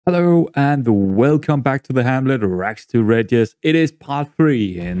Hello and welcome back to the Hamlet Rags to Riches. It is part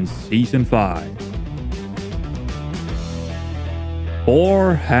 3 in season 5.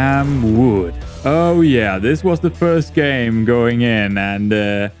 Boreham Wood. Oh yeah, this was the first game going in and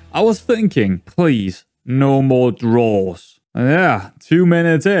I was thinking, please, no more draws. And yeah, 2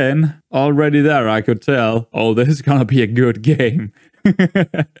 minutes in, already there I could tell, oh, this is gonna be a good game.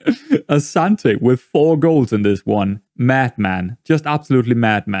 Asante with 4 goals in this one. Madman. Just absolutely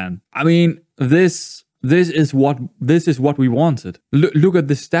madman. I mean, this is what we wanted. Look at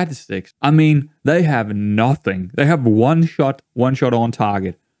the statistics. I mean, they have nothing. They have one shot on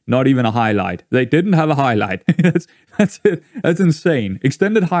target. Not even a highlight. They didn't have a highlight. That's it. That's insane.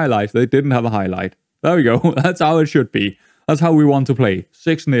 Extended highlights. They didn't have a highlight. There we go. That's how it should be. That's how we want to play.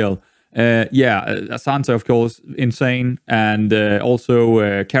 6-0. Asante, of course, insane. And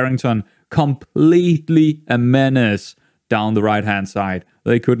also Carrington, completely a menace down the right-hand side.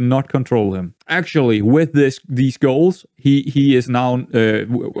 They could not control him. Actually, with these goals, he is now,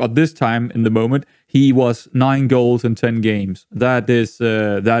 at this time in the moment, he was 9 goals in 10 games. That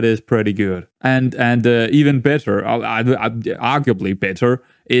is pretty good. And even better, arguably better,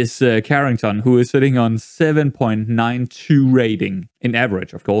 is Carrington, who is sitting on 7.92 rating in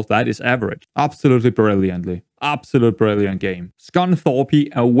average. Of course, that is average. Absolutely brilliantly. Absolute brilliant game.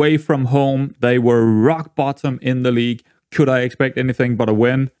 Scunthorpe away from home. They were rock bottom in the league. Could I expect anything but a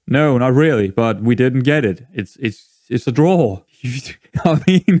win? No, not really. But we didn't get it. It's a draw. I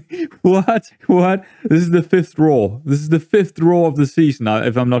mean, what? This is the 5th draw. This is the 5th draw of the season,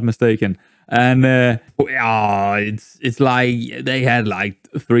 if I'm not mistaken. And it's like they had like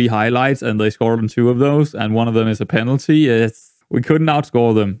 3 highlights and they scored on 2 of those, and one of them is a penalty. We couldn't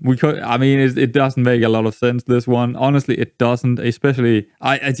outscore them. I mean, it doesn't make a lot of sense, this one. Honestly, it doesn't. Especially,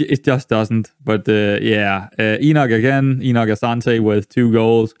 it just doesn't. But Enoch again. Enoch Asante with 2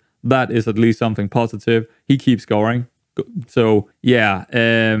 goals. That is at least something positive. He keeps scoring. So yeah,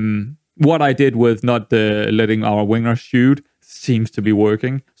 what I did with not letting our wingers shoot seems to be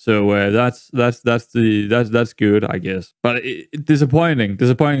working. So that's good, I guess. But disappointing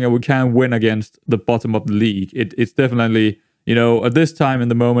that we can't win against the bottom of the league. It's definitely. You know, at this time in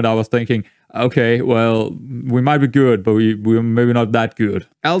the moment, I was thinking, okay, well, we might be good, but we're maybe not that good.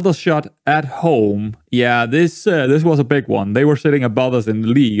 Aldershot at home. Yeah, this was a big one. They were sitting above us in the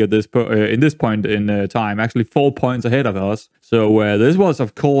league at this point in time, actually 4 points ahead of us. So this was,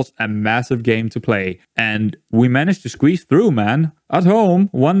 of course, a massive game to play. And we managed to squeeze through, man. At home,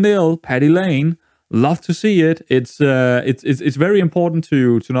 1-0, Paddy Lane. Love to see it. It's very important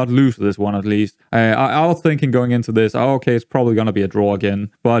to not lose this one, at least. I was thinking going into this, okay, it's probably going to be a draw again.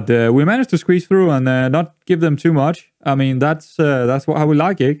 But we managed to squeeze through and not give them too much. I mean, that's how we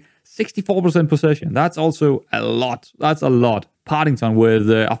like it. 64% possession. That's also a lot. That's a lot. Partington with,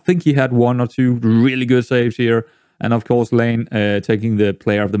 I think he had 1 or 2 really good saves here. And of course, Lane taking the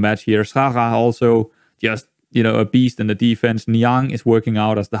player of the match here. Sara also just... You know, a beast in the defense. Niang is working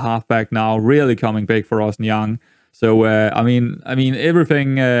out as the halfback now, really coming big for us, Niang. So I mean,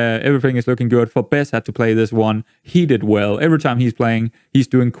 everything is looking good. For Bess had to play this one. He did well. Every time he's playing, he's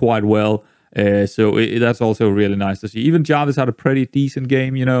doing quite well. So that's also really nice to see. Even Jarvis had a pretty decent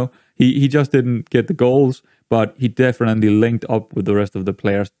game. You know, he just didn't get the goals, but he definitely linked up with the rest of the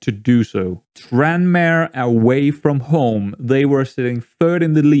players to do so. Tranmere away from home. They were sitting 3rd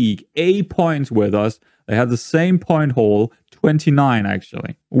in the league, 8 points with us. They had the same point haul, 29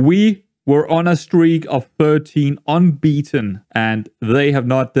 actually. We were on a streak of 13 unbeaten, and they have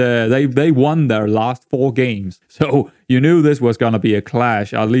not. They won their last 4 games. So you knew this was gonna be a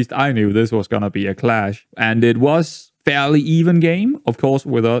clash. At least I knew this was gonna be a clash, and it was fairly even game, of course,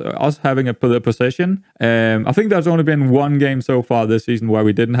 with us having the possession. I think there's only been 1 game so far this season where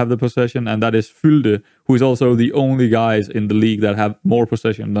we didn't have the possession, and that is Fulde, who is also the only guys in the league that have more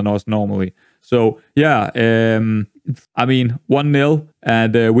possession than us normally. So yeah, I mean 1-0,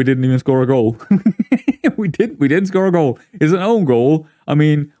 and we didn't even score a goal. we didn't score a goal. It's an own goal. I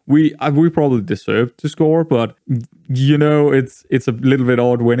mean, we probably deserved to score, but you know, it's a little bit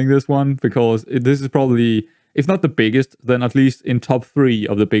odd winning this one because this is probably, if not the biggest, then at least in top 3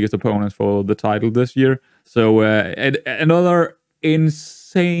 of the biggest opponents for the title this year. So another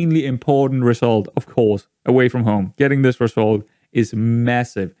insanely important result, of course, away from home. Getting this result is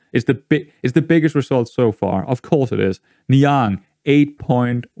massive. It's the biggest result so far. Of course it is. Niang,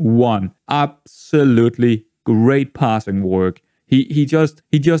 8.1. Absolutely great passing work. He just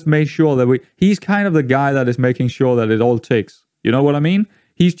made sure that he's kind of the guy that is making sure that it all ticks. You know what I mean?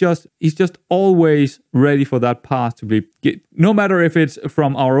 He's just always ready for that pass to be, no matter if it's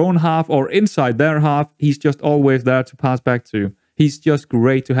from our own half or inside their half, he's just always there to pass back to. He's just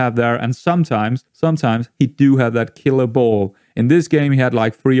great to have there. And sometimes he do have that killer ball. In this game, he had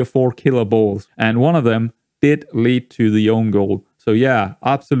like 3 or 4 killer balls. And one of them did lead to the own goal. So yeah,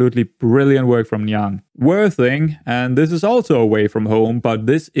 absolutely brilliant work from Nyang. Worthing, and this is also away from home, but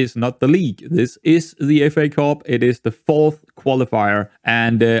this is not the league. This is the FA Cup. It is the 4th qualifier.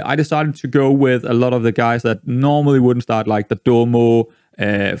 And I decided to go with a lot of the guys that normally wouldn't start, like the Domo,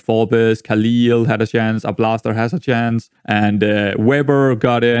 Forbes, Khalil had a chance, Ablaster has a chance, and Weber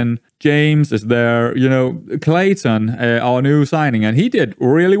got in. James is there, you know, Clayton, our new signing, and he did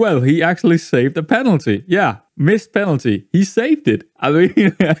really well. He actually saved a penalty. Yeah, missed penalty. He saved it. I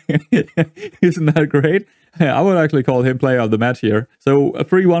mean, isn't that great? I would actually call him player of the match here. So a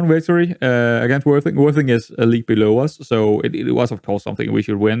 3-1 victory against Worthing. Worthing is a league below us, so it was of course something we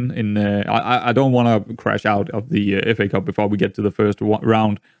should win. In I don't want to crash out of the FA Cup before we get to the first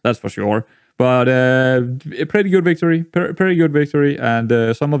round. That's for sure. But a pretty good victory, pretty good victory,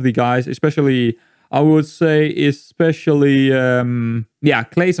 and some of the guys, especially, I would say, especially, yeah,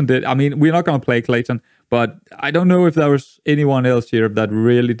 Clayton did. I mean, we're not going to play Clayton, but I don't know if there was anyone else here that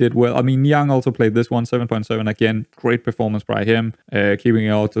really did well. I mean, Young also played this one, 7.7 again, great performance by him, keeping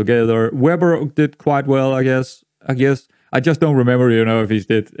it all together. Weber did quite well, I guess. I just don't remember, you know, if he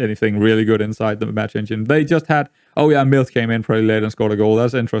did anything really good inside the match engine. They just had, oh yeah, Mills came in pretty late and scored a goal.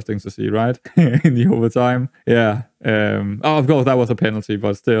 That's interesting to see, right? In the overtime. Yeah. Oh, of course, that was a penalty,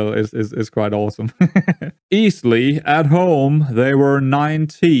 but still, it's quite awesome. Eastleigh, at home, they were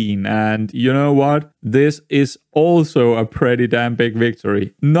 19. And you know what? This is also a pretty damn big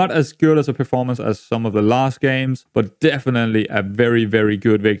victory. Not as good as a performance as some of the last games, but definitely a very, very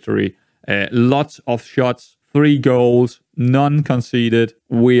good victory. Lots of shots. 3 goals, none conceded.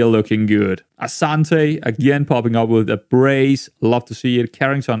 We're looking good. Asante again popping up with a brace. Love to see it.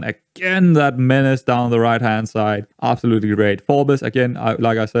 Carrington again, that menace down the right-hand side. Absolutely great. Forbes again,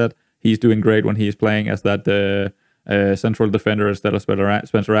 like I said, he's doing great when he's playing as that central defender instead of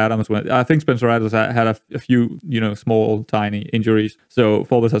Spencer Adams. I think Spencer Adams had a few, you know, small, tiny injuries. So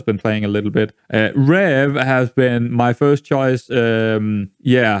Forbes has been playing a little bit. Rev has been my first choice.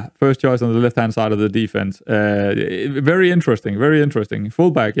 Yeah, first choice on the left-hand side of the defense. Very interesting, very interesting.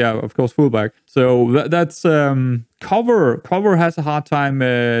 Fullback, yeah, of course, fullback. So that's Cover has a hard time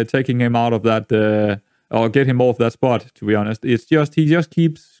taking him out of that or get him off that spot. To be honest, it's just he just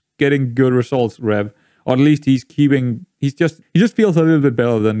keeps getting good results, Rev. Or at least he just feels a little bit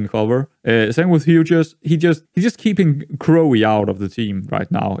better than Culver. Same with Hughes. He's just keeping Crowe out of the team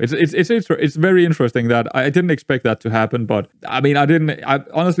right now. It's very interesting that I didn't expect that to happen, but I mean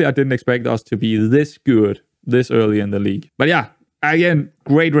honestly I didn't expect us to be this good this early in the league. But yeah, again,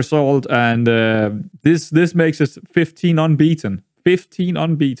 great result, and this makes us 15 unbeaten. 15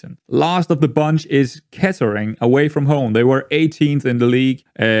 unbeaten. Last of the bunch is Kettering, away from home. They were 18th in the league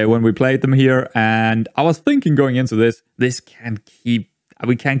when we played them here, and I was thinking going into this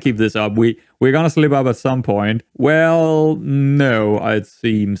we can't keep this up. We're gonna slip up at some point. Well, no, it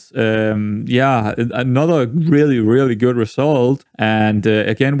seems. Yeah, another really, really good result, and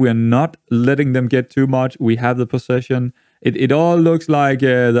again, we're not letting them get too much. We have the possession. It all looks like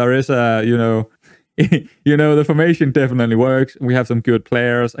there is a, you know, you know, the formation definitely works. We have some good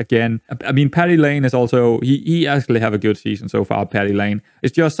players again. I mean, Paddy Lane is also, he actually have a good season so far, Paddy Lane.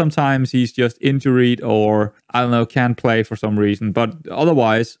 It's just sometimes he's just injured or, I don't know, can't play for some reason. But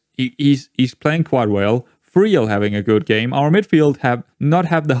otherwise, he's playing quite well. Friel having a good game. Our midfield have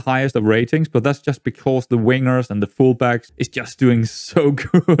the highest of ratings, but that's just because the wingers and the fullbacks is just doing so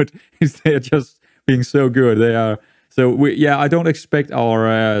good. They're just being so good. They are. So, I don't expect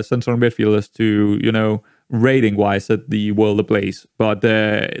our central midfielders to, you know, rating-wise set the world ablaze. But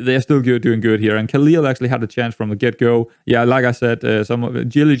they're still doing good here. And Khalil actually had a chance from the get-go. Yeah, like I said,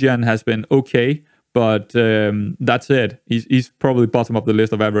 Gilligan has been okay. But that's it. He's probably bottom of the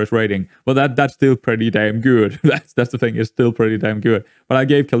list of average rating. But that's still pretty damn good. That's the thing. It's still pretty damn good. But I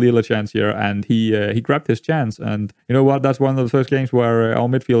gave Khalil a chance here, and he grabbed his chance. And you know what? That's one of the first games where our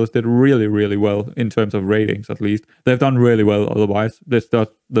midfielders did really, really well in terms of ratings. At least they've done really well. Otherwise,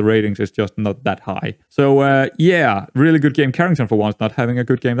 the ratings is just not that high. So yeah, really good game. Carrington for once not having a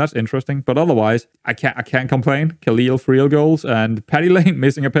good game. That's interesting. But otherwise, I can't complain. Khalil 3 goals and Paddy Lane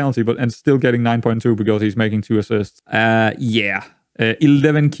missing a penalty, and still getting 9.2 because he's making 2 assists.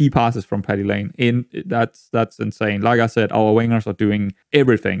 11 key passes from Paddy Lane. That's insane. Like I said, our wingers are doing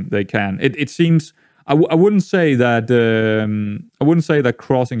everything they can. It seems. I wouldn't say that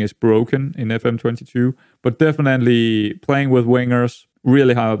crossing is broken in FM22, but definitely playing with wingers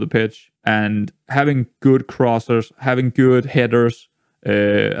really high up the pitch and having good crossers, having good headers,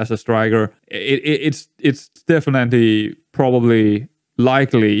 as a striker. It's definitely probably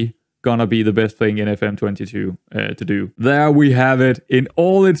likely gonna be the best thing in FM22 to do. There we have it in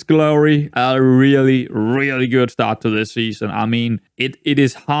all its glory. A really, really good start to this season. I mean, it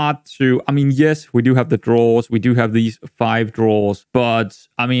is hard to... I mean, yes, we do have the draws. We do have these 5 draws. But,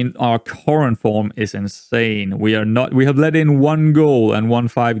 I mean, our current form is insane. We have let in 1 goal and won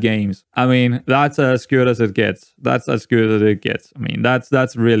 5 games. I mean, that's as good as it gets. That's as good as it gets. I mean,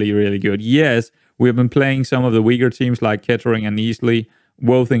 that's really, really good. Yes, we have been playing some of the weaker teams like Kettering and Eastleigh.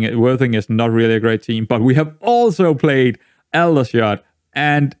 Worthing is not really a great team, but we have also played Aldershot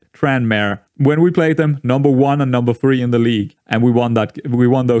and Tranmere. When we played them, number 1 and number 3 in the league, and we won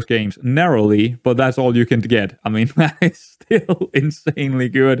those games narrowly, but that's all you can get. I mean, that is still insanely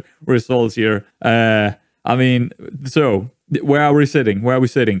good results here. I mean, so where are we sitting?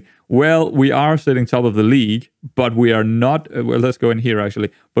 Well, we are sitting top of the league, but we are not... well, let's go in here,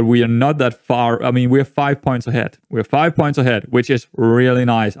 actually. But we are not that far. I mean, we're 5 points ahead. We're 5 points ahead, which is really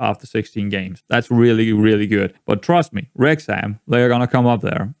nice after 16 games. That's really, really good. But trust me, Wrexham, they are going to come up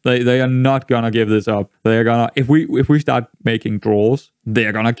there. They are not going to give this up. They are going to... If we start making draws, they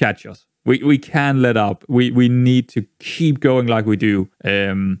are going to catch us. We can't let up. We need to keep going like we do.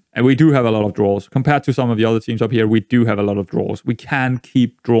 And we do have a lot of draws. Compared to some of the other teams up here, we do have a lot of draws. We can't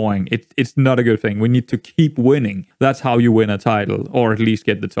keep drawing. It's not a good thing. We need to keep winning. That's how you win a title, or at least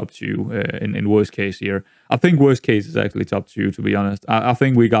get the top 2 in worst case here. I think worst case is actually top 2, to be honest. I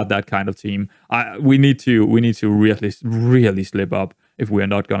think we got that kind of team. We need to really, really slip up if we are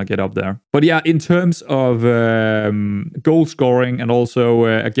not going to get up there. But yeah, in terms of goal scoring and also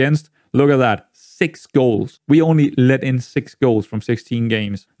against... Look at that, 6 goals. We only let in 6 goals from 16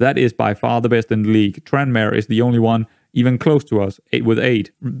 games. That is by far the best in the league. Tranmere is the only one even close to us, with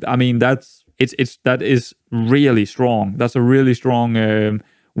 8. I mean, that is really strong. That's a really strong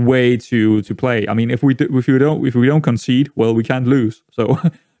way to play. I mean, if we don't concede, well, we can't lose. So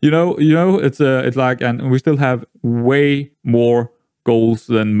you know, it's like, and we still have way more goals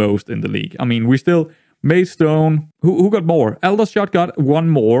than most in the league. I mean, we still... Maidstone, who got more? Aldershot got 1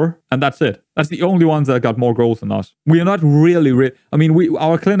 more, and that's it. That's the only ones that got more goals than us. We are not really... I mean,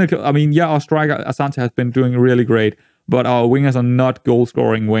 our clinical... I mean, yeah, our striker, Asante, has been doing really great, but our wingers are not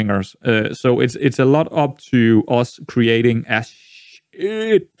goal-scoring wingers. So it's a lot up to us creating a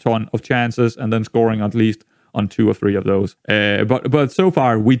shit ton of chances and then scoring at least on 2 or 3 of those. But so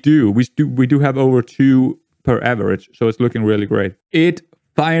far, we do have over 2 per average, so it's looking really great. It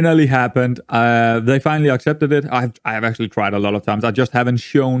finally happened. They finally accepted it. I have actually tried a lot of times. I just haven't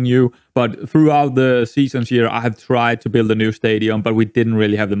shown you. But throughout the seasons here, I have tried to build a new stadium, but we didn't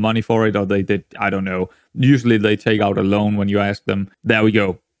really have the money for it, or they did. I don't know. Usually they take out a loan when you ask them. There we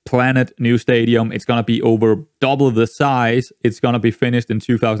go. Planet new stadium. It's gonna be over double the size. It's gonna be finished in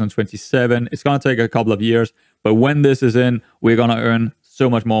 2027. It's gonna take a couple of years, but when this is in, we're gonna earn so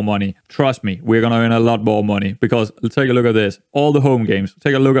much more money. Trust me, we're gonna earn a lot more money, because let's take a look at this. All the home games.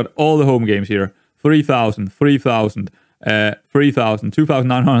 Take a look at all the home games here. 3,000, 3,000, 3,000,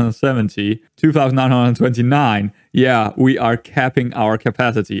 2,970, 2,929. Yeah, we are capping our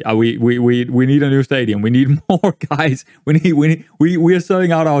capacity. We need a new stadium. We need more guys. We are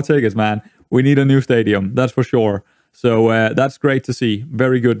selling out our tickets, man. We need a new stadium. That's for sure. So that's great to see.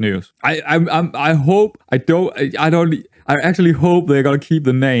 Very good news. I hope I actually hope they're gonna keep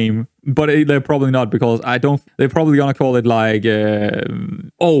the name, but they're probably not, because they're probably gonna call it like I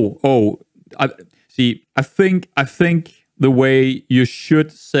think the way you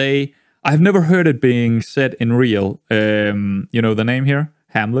should say, I've never heard it being said in real. You know the name here,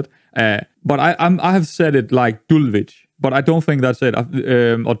 Hamlet. But I have said it like Dulwich, but I don't think that's it.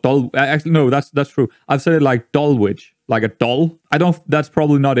 Or actually, no, that's true. I've said it like Dulwich, like a doll. That's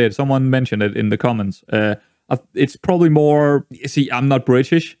probably not it. Someone mentioned it in the comments. It's probably more... See, I'm not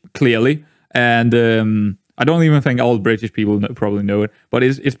British, clearly. And I don't even think all British people probably know it. But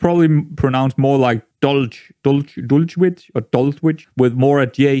it's probably pronounced more like Dulwich or Dulwich, with more a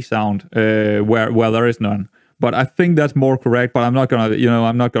J sound, where there is none. But I think that's more correct. But I'm not gonna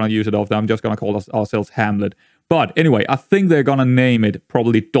use it often. I'm just gonna call ourselves Hamlet. But anyway, I think they're gonna name it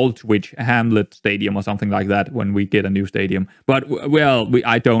probably Dulwich Hamlet Stadium or something like that when we get a new stadium. But well,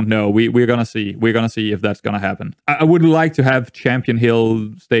 I don't know. We're gonna see. We're gonna see if that's gonna happen. I would like to have Champion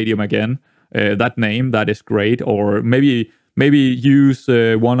Hill Stadium again. That name, that is great. Or maybe use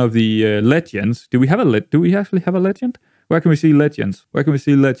one of the legends. Do we actually have a legend? Where can we see legends?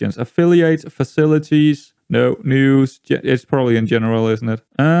 Affiliates, facilities. No, news. It's probably in general, isn't it?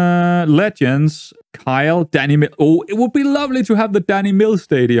 Legends. Kyle, Danny Mill. Oh, it would be lovely to have the Danny Mill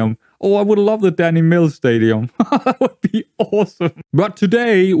Stadium. Oh, I would love the Danny Mills Stadium. That would be awesome. But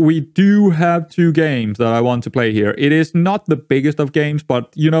today we do have 2 games that I want to play here. It is not the biggest of games,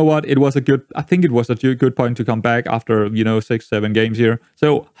 but you know what? I think it was a good point to come back after, 6-7 games here.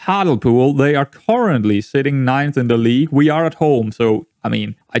 So Hartlepool, they are currently sitting 9th in the league. We are at home, so I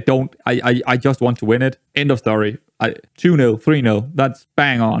mean, I just want to win it. End of story. 2-0, 3-0. That's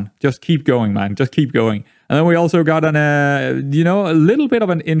bang on. Just keep going, man. Just keep going. And then we also got a little bit of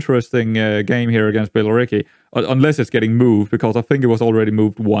an interesting game here against Billericay. Unless it's getting moved, because I think it was already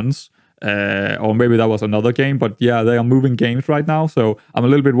moved once. Or maybe that was another game. But yeah, they are moving games right now. So I'm a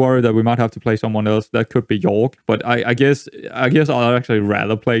little bit worried that we might have to play someone else. That could be York. But I guess I'll actually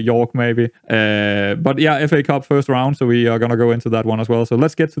rather play York maybe. But yeah, FA Cup first round. So we are going to go into that one as well. So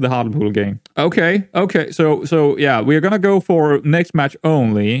let's get to the Hartlepool game. Okay. So yeah, we are going to go for next match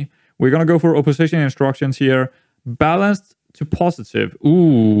only. We're going to go for opposition instructions here. Balanced to positive.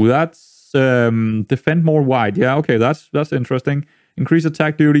 Ooh, that's defend more wide. Yeah, okay, that's interesting. Increase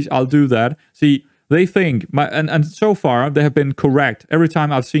attack duties. I'll do that. See, they think, and so far they have been correct. Every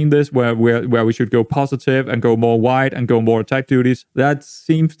time I've seen this where we should go positive and go more wide and go more attack duties, that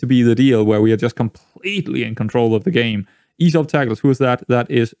seems to be the deal where we are just completely in control of the game. Ease of tackles. Who is that? That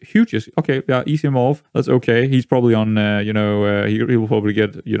is Hughes. Okay, yeah, ease him off. That's okay. He's probably on, he will probably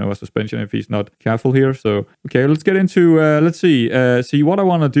get, a suspension if he's not careful here. So, okay, let's get into, let's see. See what I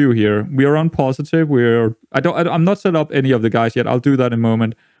want to do here. We are on positive. I'm not set up any of the guys yet. I'll do that in a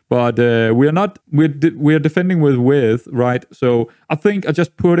moment. But we're defending with width, right? So I think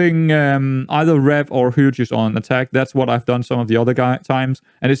just putting either Rev or Hughes on attack. That's what I've done some of the other times.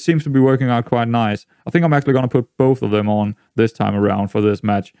 And it seems to be working out quite nice. I think I'm actually going to put both of them on this time around for this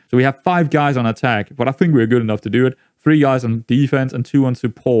match. So we have 5 guys on attack, but I think we're good enough to do it. 3 guys on defense and 2 on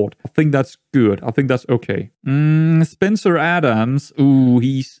support. I think that's good. I think that's okay. Spencer Adams. Ooh,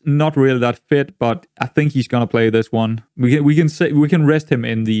 he's not really that fit, but I think he's gonna play this one. We can rest him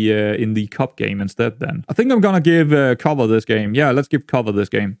in the cup game instead. Then I think I'm gonna give cover this game. Yeah, let's give cover this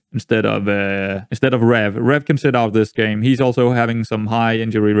game instead of Rev. Rev can sit out this game. He's also having some high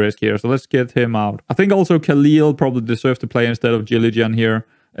injury risk here, so let's get him out. I think also Khalil probably deserves to play instead of Gilligan here.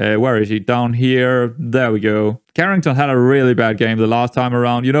 Where is he? Down here. There we go. Carrington had a really bad game the last time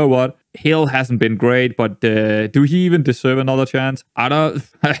around. You know what? Hill hasn't been great, but do he even deserve another chance? I don't.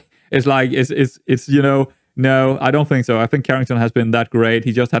 No, I don't think so. I think Carrington has been that great.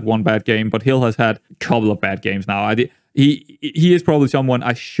 He just had one bad game, but Hill has had a couple of bad games now. He is probably someone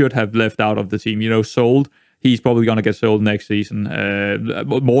I should have left out of the team. Sold. He's probably going to get sold next season,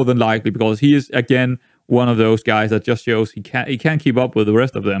 more than likely, because he is, again, one of those guys that just shows he can't keep up with the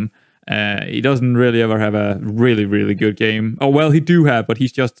rest of them. He doesn't really ever have a really, really good game. Oh, well, he do have, but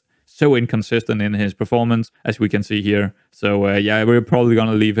he's just so inconsistent in his performance, as we can see here. So, yeah, we're probably going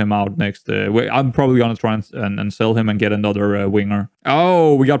to leave him out next. I'm probably going to try and sell him and get another winger.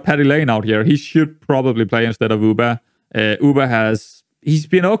 Oh, we got Paddy Lane out here. He should probably play instead of Uber. He's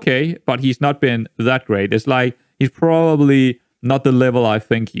been okay, but he's not been that great. It's like he's probably not the level I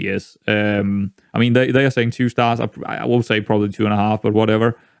think he is. I mean, they are saying 2 stars. I will say probably 2.5, but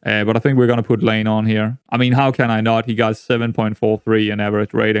whatever. But I think we're going to put Lane on here. I mean, how can I not? He got 7.43 in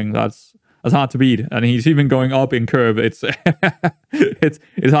average rating. That's hard to beat. And he's even going up in curve. It's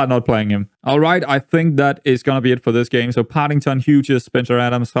it's hard not playing him. All right, I think that is going to be it for this game. So Partington, Hughes, Spencer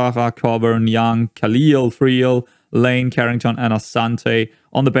Adams, Haha, Coburn, Young, Khalil, Friel, Lane, Carrington, and Asante.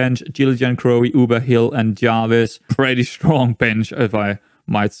 On the bench, Gilligan, Crowley, Uber, Hill, and Jarvis. Pretty strong bench, if I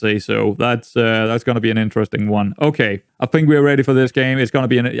might say so. That's going to be an interesting one. Okay, I think we're ready for this game. It's going to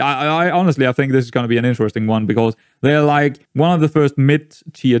be I honestly think this is going to be an interesting one, because they're like one of the first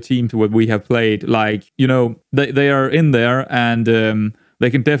mid-tier teams that we have played. Like, they are in there, and they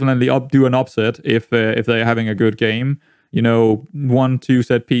can definitely do an upset if they're having a good game. 1-2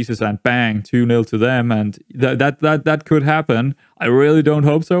 set pieces and bang, 2-0 to them, and that could happen. I really don't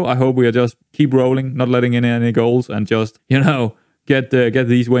hope so. I hope we just keep rolling, not letting in any goals, and just get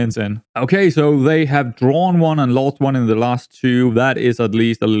these wins in. Okay, so they have drawn 1 and lost 1 in the last 2. That is at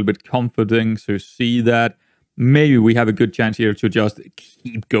least a little bit comforting to see that. Maybe we have a good chance here to just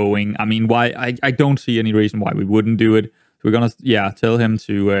keep going. I mean, why? I don't see any reason why we wouldn't do it. So we're gonna tell him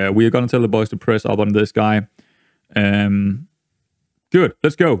to. We're gonna tell the boys to press up on this guy. Good.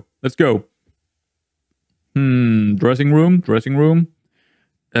 Let's go. Dressing room.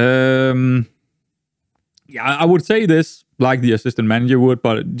 Yeah, I would say this like the assistant manager would,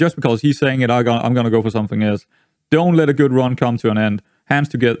 but just because he's saying it, I'm gonna go for something else. Don't let a good run come to an end. Hands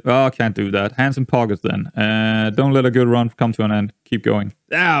together. Oh, I can't do that. Hands in pockets then. Don't let a good run come to an end. Keep going.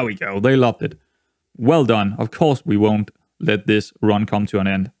 There we go. They loved it. Well done. Of course we won't let this run come to an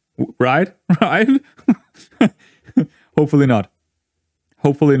end. Right? Right? Hopefully not.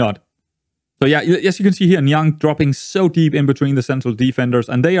 Hopefully not. So yeah, as you can see here, Nyang dropping so deep in between the central defenders,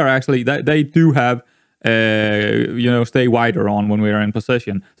 and they are actually, they do have, stay wider on when we are in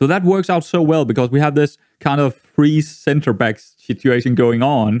possession. So that works out so well because we have this kind of free center back situation going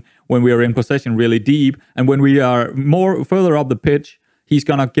on when we are in possession really deep, and when we are more further up the pitch, he's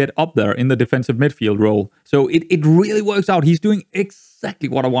gonna get up there in the defensive midfield role. So it really works out. He's doing exactly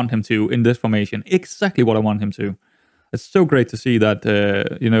what I want him to in this formation. Exactly what I want him to. It's so great to see that,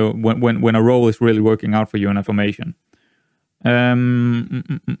 when a role is really working out for you in a formation.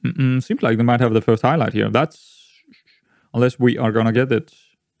 Seems like they might have the first highlight here. That's, unless we are gonna get it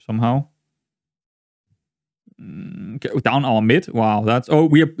somehow. Down our mid. Wow, that's,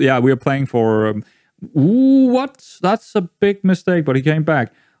 we are playing for. What? That's a big mistake. But he came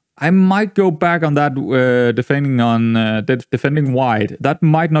back. I might go back on that defending wide. That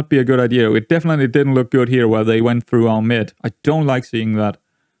might not be a good idea. It definitely didn't look good here where they went through our mid. I don't like seeing that.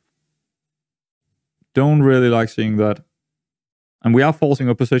 Don't really like seeing that. And we are forcing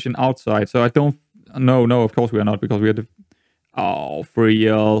a position outside. So I don't... No, of course we are not, because we had to... Oh,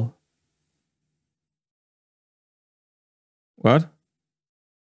 Friel. What?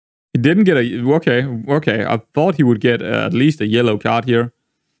 He didn't get a... Okay. I thought he would get at least a yellow card here.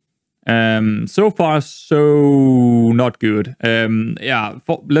 So far, so not good.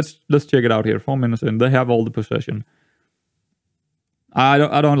 Let's check it out here. 4 minutes in, they have all the possession. I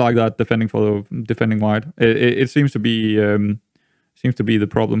don't like that defending wide. It seems to be the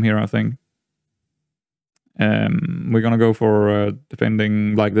problem here. I think we're gonna go for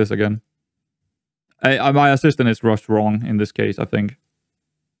defending like this again. My assistant is rushed wrong in this case. I think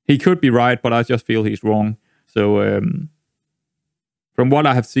he could be right, but I just feel he's wrong. So from what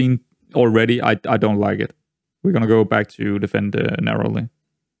I have seen already, I don't like it. We're gonna go back to defend narrowly.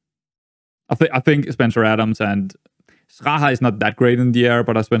 I think Spencer Adams and Sraha is not that great in the air,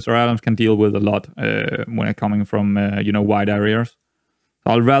 but Spencer Adams can deal with a lot when it's coming from wide areas.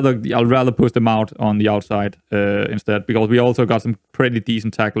 I'll rather push them out on the outside instead, because we also got some pretty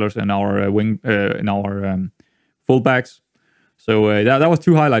decent tacklers in our fullbacks. So that was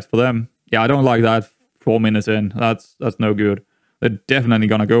 2 highlights for them. Yeah, I don't like that 4 minutes in. That's no good. They're definitely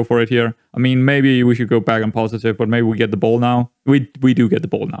gonna go for it here. I mean, maybe we should go back on positive, but maybe we get the ball now. We do get the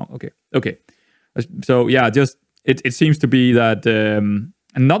ball now. Okay. So yeah, just it seems to be that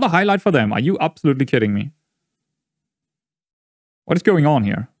another highlight for them. Are you absolutely kidding me? What is going on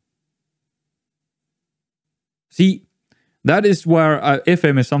here? See, that is where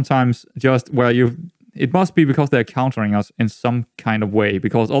FM is sometimes just where it must be because they're countering us in some kind of way,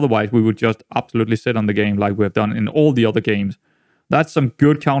 because otherwise we would just absolutely sit on the game like we've done in all the other games. That's some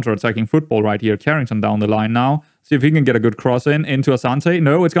good counter-attacking football right here. Carrington down the line now. See if he can get a good cross into Asante.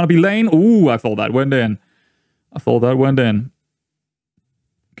 No, it's going to be Lane. Ooh, I thought that went in.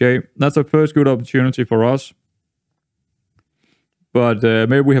 Okay, that's a first good opportunity for us. But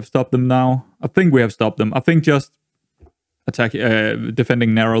maybe we have stopped them now. I think we have stopped them. I think just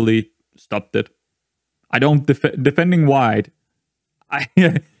defending narrowly stopped it. I don't... defending wide.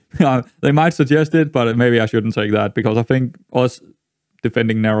 They might suggest it, but maybe I shouldn't take that, because I think us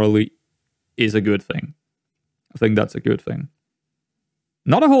defending narrowly is a good thing. I think that's a good thing.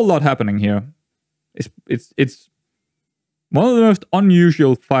 Not a whole lot happening here. It's one of the most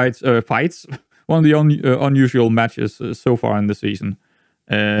unusual fights. One of the unusual matches so far in the season.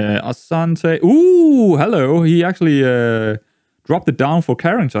 Asante. Ooh, hello. He actually dropped it down for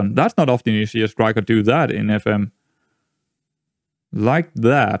Carrington. That's not often you see a striker do that in FM. Like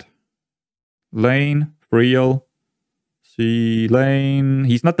that. Lane, Friel. See, Lane.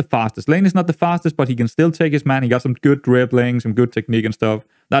 He's not the fastest. Lane is not the fastest, but he can still take his man. He got some good dribbling, some good technique and stuff.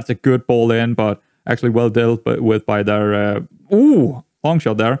 That's a good ball in, but actually well dealt with by their... long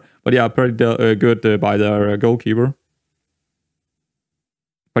shot there. But yeah, pretty good by their goalkeeper.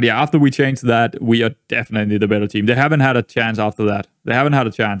 But yeah, after we change that, we are definitely the better team. They haven't had a chance after that. They haven't had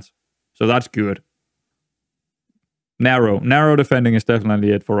a chance. So that's good. Narrow defending is definitely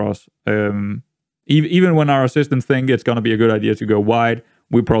it for us. Even when our assistants think it's going to be a good idea to go wide,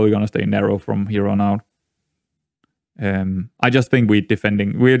 we're probably going to stay narrow from here on out. I just think we're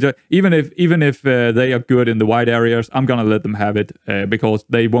defending. Even if they are good in the wide areas, I'm going to let them have it because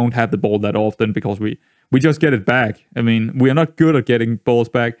they won't have the ball that often, because we just get it back. I mean, we are not good at getting balls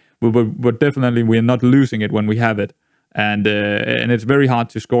back, but definitely we are not losing it when we have it. And it's very hard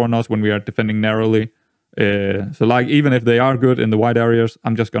to score on us when we are defending narrowly. So like, even if they are good in the wide areas,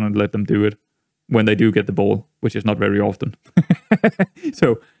 I'm just going to let them do it when they do get the ball, which is not very often.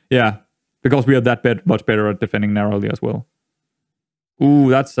 So, yeah, because we are that much better at defending narrowly as well. Ooh,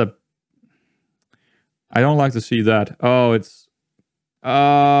 that's a... I don't like to see that. Oh, it's...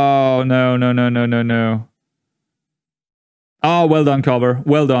 Oh, no, no, no, no, no, no. Oh, well done, cover.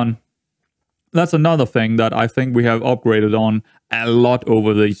 Well done. That's another thing that I think we have upgraded on a lot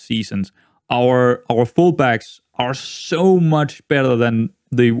over these seasons. Our fullbacks are so much better than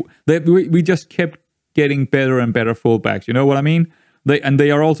we just kept getting better and better fullbacks. You know what I mean?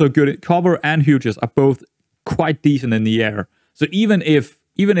 They are also good at cover, and Hughes are both quite decent in the air. So even if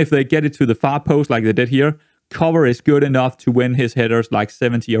they get it to the far post like they did here, cover is good enough to win his headers like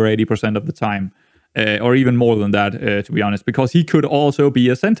 70 or 80% of the time, or even more than that, to be honest, because he could also be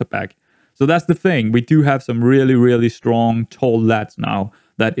a centre back. So that's the thing. We do have some really, really strong, tall lads now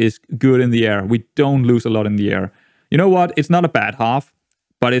that is good in the air. We don't lose a lot in the air. You know what? It's not a bad half,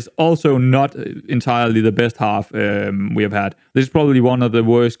 but it's also not entirely the best half we have had. This is probably one of the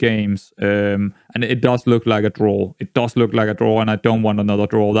worst games, and it does look like a draw. It does look like a draw, and I don't want another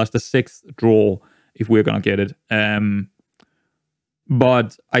draw. That's the 6th draw if we're going to get it.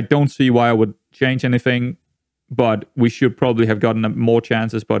 But I don't see why I would change anything, but we should probably have gotten more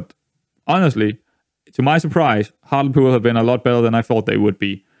chances. But honestly, to my surprise, Hartlepool have been a lot better than I thought they would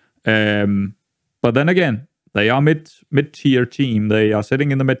be. But then again, they are mid-tier team. They are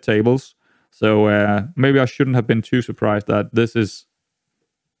sitting in the mid-tables. So maybe I shouldn't have been too surprised that this is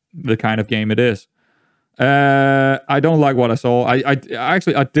the kind of game it is. I don't like what I saw. I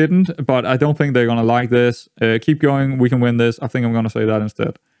didn't, but I don't think they're going to like this. Keep going. We can win this. I think I'm going to say that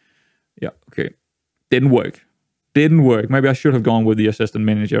instead. Yeah, okay. Didn't work. Didn't work. Maybe I should have gone with the assistant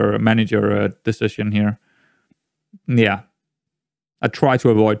manager decision here. Yeah. I try to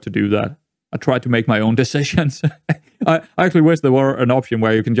avoid to do that. I try to make my own decisions. I actually wish there were an option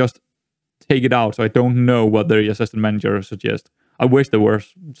where you can just take it out so I don't know what the assistant manager suggests. I wish there were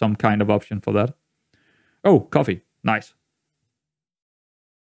some kind of option for that. Oh, coffee. Nice.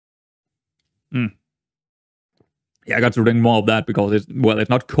 Yeah, I got to drink more of that because it's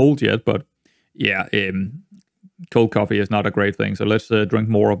not cold yet, but yeah, cold coffee is not a great thing. So let's drink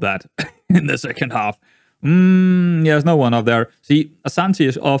more of that in the second half. Yeah, there's no one up there. See, Asante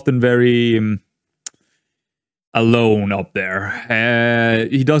is often very alone up there.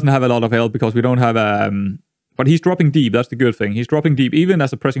 He doesn't have a lot of help because we don't have but he's dropping deep. That's the good thing. He's dropping deep. Even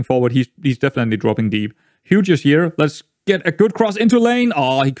as a pressing forward, he's definitely dropping deep. Hughes is here. Let's get a good cross into lane.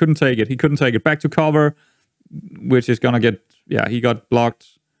 Oh, he couldn't take it. He couldn't take it. Back to cover, which is going to get... Yeah, he got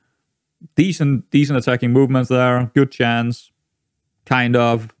blocked. Decent attacking movements there. Good chance. Kind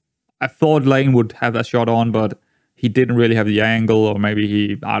of. I thought Lane would have a shot on, but he didn't really have the angle, or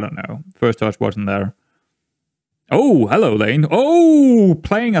maybe I don't know. First touch wasn't there. Oh, hello, Lane. Oh,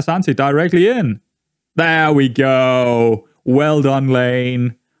 playing Asante directly in. There we go. Well done,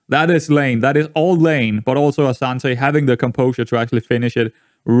 Lane. That is Lane. That is all Lane, but also Asante having the composure to actually finish it.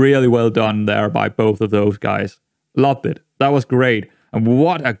 Really well done there by both of those guys. Loved it. That was great. And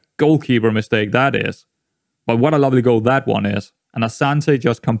what a goalkeeper mistake that is. But what a lovely goal that one is. And Asante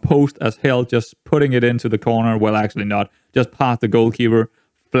just composed as hell, just putting it into the corner. Well, actually not. Just past the goalkeeper.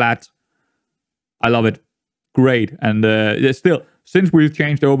 Flat. I love it. Great. And still, since we've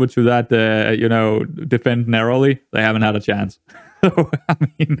changed over to that, defend narrowly, they haven't had a chance. So, I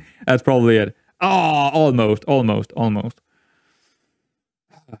mean, that's probably it. Oh, almost.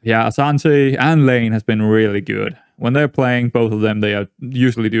 Yeah, Asante and Lane has been really good. When they're playing, both of them, they are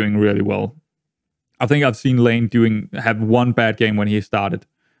usually doing really well. I think I've seen Lane have one bad game when he started,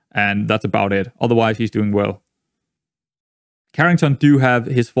 and that's about it. Otherwise, he's doing well. Carrington do have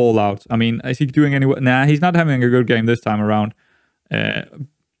his fallouts. I mean, is he doing any... Nah, he's not having a good game this time around.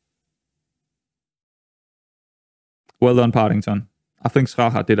 Well done, Partington. I think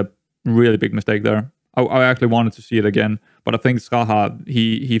Sraha did a really big mistake there. I actually wanted to see it again, but I think Sraha,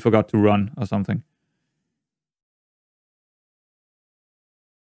 he forgot to run or something.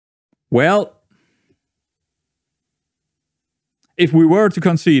 Well... If we were to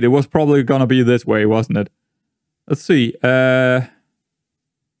concede, it was probably going to be this way, wasn't it? Let's see. Yeah,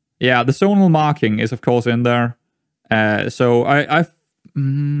 the zonal marking is, of course, in there. So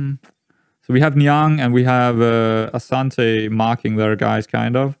we have Nyang and we have Asante marking their guys,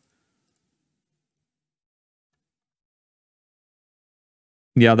 kind of.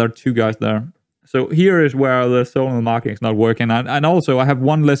 Yeah, there are two guys there. So here is where the zonal marking is not working. And also, I have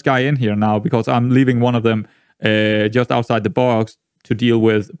one less guy in here now because I'm leaving one of them just outside the box to deal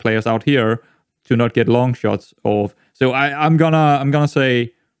with players out here to not get long shots off. So I'm gonna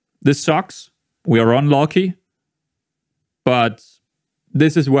say this sucks. We are unlucky, but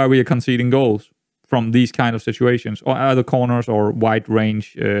this is where we are conceding goals from these kind of situations, or either corners or wide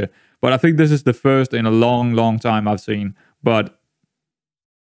range. But I think this is the first in a long time I've seen. But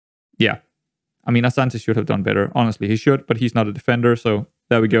yeah. I mean, Asante should have done better. Honestly, he should, but he's not a defender, so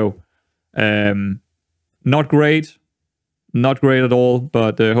there we go. Not great. Not great at all,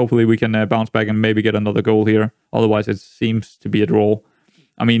 but hopefully we can bounce back and maybe get another goal here. Otherwise, it seems to be a draw.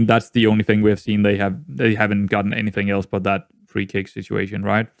 I mean, that's the only thing we have seen. They haven't gotten anything else but that free kick situation,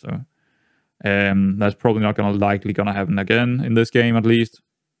 right? So that's probably not likely gonna happen again in this game, at least.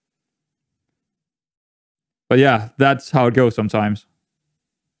 But yeah, that's how it goes sometimes.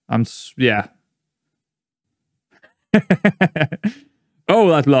 Yeah. Oh,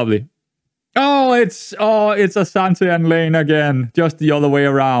 that's lovely. Oh, it's Asante and Lane again. Just the other way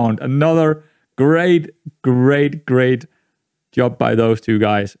around. Another great job by those two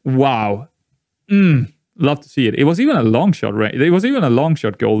guys. Wow. Love to see it. It was even a long shot, right? It was even a long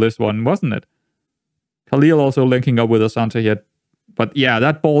shot goal, this one, wasn't it? Khalil also linking up with Asante here. But yeah,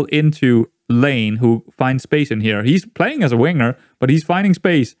 that ball into Lane, who finds space in here. He's playing as a winger, but he's finding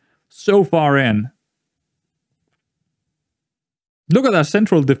space so far in. Look at our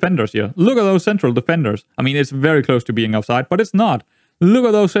central defenders here. Look at those central defenders. I mean, it's very close to being offside, but it's not. Look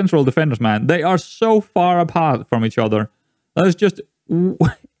at those central defenders, man. They are so far apart from each other. There's just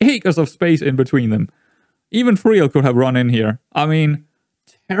acres of space in between them. Even Friel could have run in here. I mean,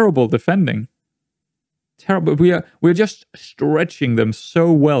 terrible defending. Terrible. We're just stretching them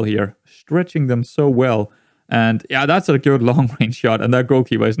so well here. Stretching them so well. And yeah, that's a good long-range shot. And that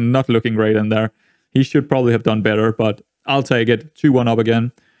goalkeeper is not looking great in there. He should probably have done better, but I'll take it. 2-1 up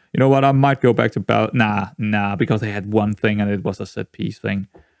again. You know what? I might go back to Nah, because they had one thing and it was a set-piece thing.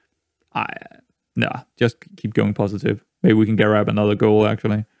 Just keep going positive. Maybe we can grab another goal,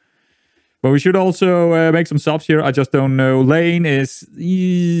 actually. But we should also make some subs here. I just don't know. Lane is...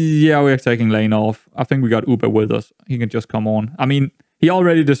 Yeah, we're taking Lane off. I think we got Uber with us. He can just come on. I mean, he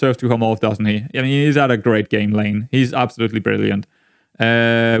already deserves to come off, doesn't he? I mean, he's had a great game, Lane. He's absolutely brilliant. We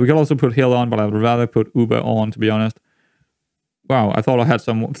can also put Hill on, but I would rather put Uber on, to be honest. Wow, I thought I had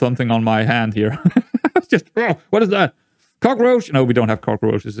something on my hand here. It's just... Oh, what is that? Cockroach? No, we don't have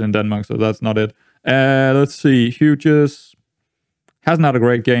cockroaches in Denmark, so that's not it. Let's see. Hughes hasn't had a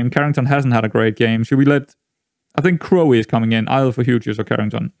great game. Carrington hasn't had a great game. Should we let... I think Crowe is coming in, either for Hughes or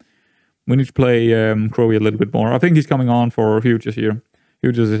Carrington. We need to play Crowe a little bit more. I think he's coming on for Hughes here.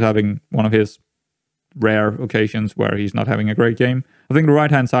 Hughes is having one of his rare occasions where he's not having a great game. I think the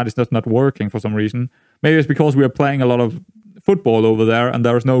right-hand side is just not working for some reason. Maybe it's because we are playing a lot of football over there and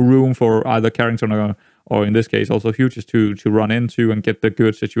there is no room for either Carrington or in this case also Hughes to run into and get the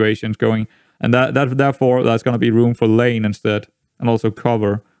good situations going. And therefore there's going to be room for Lane instead. And also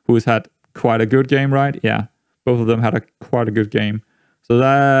Cover, who has had quite a good game, right? Yeah, both of them had quite a good game. So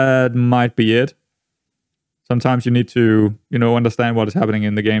that might be it. Sometimes you need to, understand what is happening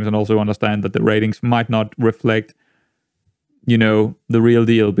in the games and also understand that the ratings might not reflect, the real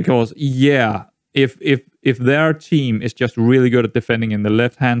deal. Because, yeah, if their team is just really good at defending in the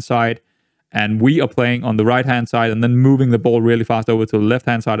left-hand side and we are playing on the right-hand side and then moving the ball really fast over to the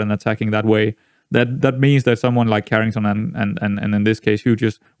left-hand side and attacking that way, that means that someone like Carrington and in this case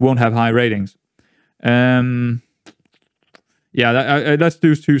Hughes won't have high ratings. Yeah, let's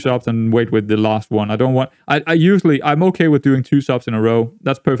do 2 subs and wait with the last one. I'm okay with doing 2 subs in a row.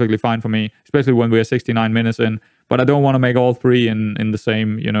 That's perfectly fine for me, especially when we're 69 minutes in. But I don't want to make all 3 in the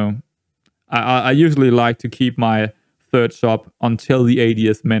same, I usually like to keep my 3rd sub until the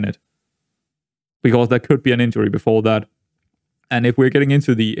 80th minute. Because there could be an injury before that. And if we're getting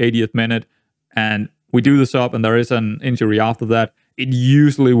into the 80th minute and we do the sub and there is an injury after that, it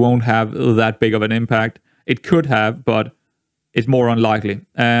usually won't have that big of an impact. It could have, but it's more unlikely.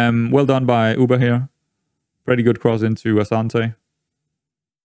 Well done by Uber here. Pretty good cross into Asante.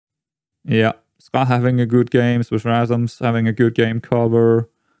 Yeah, Ska having a good game. Swiss Rasms having a good game. Cover.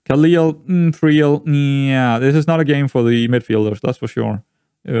 Khalil, Friel. Yeah, this is not a game for the midfielders, that's for sure.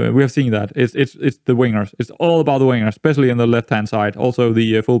 We have seen that. It's the wingers. It's all about the wingers, especially in the left-hand side. Also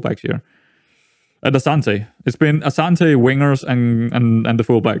the fullbacks here. And Asante. It's been Asante, wingers, and the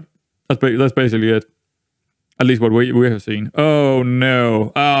fullback. That's basically it. At least what we have seen. Oh,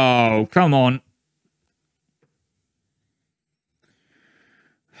 no. Oh, come on.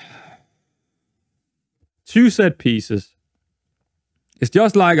 Two set pieces. It's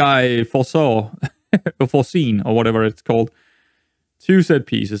just like I foresaw. Or foreseen, or whatever it's called. 2 set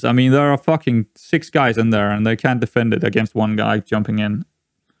pieces. I mean, there are fucking 6 guys in there, and they can't defend it against one guy jumping in.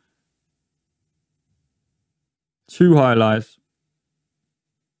 2 highlights.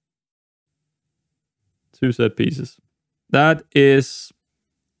 2 set pieces. That is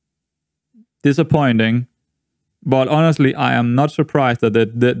disappointing. But honestly, I am not surprised that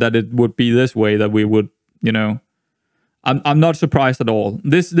it would be this way, that we would, I'm not surprised at all.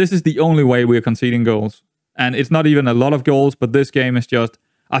 This is the only way we're conceding goals. And it's not even a lot of goals, but this game is just...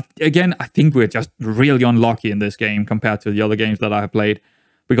 Again, I think we're just really unlucky in this game compared to the other games that I have played.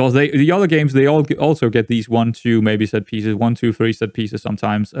 Because the other games, they all also get these 1-2 maybe set pieces, 1-2-3 set pieces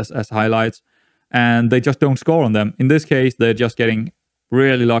sometimes as highlights. And they just don't score on them. In this case, they're just getting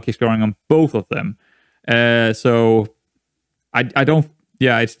really lucky scoring on both of them. So I don't...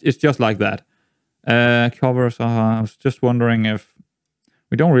 Yeah, it's just like that. Covers, I was just wondering if...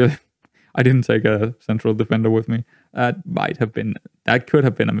 We don't really... I didn't take a central defender with me. That could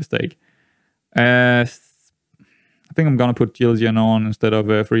have been a mistake. I think I'm gonna put Gillian on instead of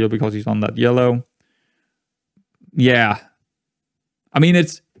Friel because he's on that yellow. Yeah. I mean,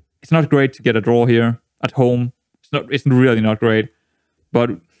 it's not great to get a draw here at home. It's really not great.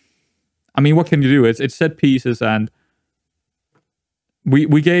 But I mean, what can you do? It's set pieces, and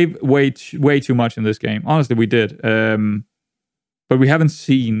we gave way too much in this game. Honestly, we did. But we haven't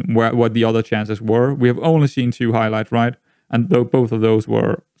seen what the other chances were. We have only seen 2 highlights, right? And both of those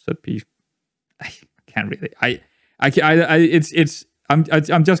were set piece. I can't really.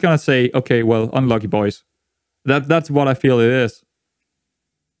 I'm just gonna say, okay, well, unlucky boys. That's what I feel it is.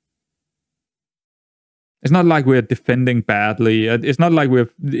 It's not like we're defending badly. It's not like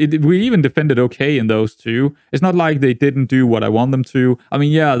we even defended okay in those 2. It's not like they didn't do what I want them to. I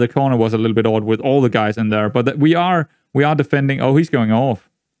mean, yeah, the corner was a little bit odd with all the guys in there, but we are defending. Oh, he's going off.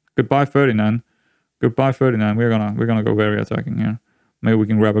 Goodbye, Ferdinand. Goodbye, Ferdinand. We're gonna go very attacking here. Maybe we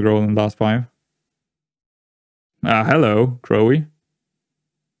can grab a goal in the last 5. Hello, Crowy.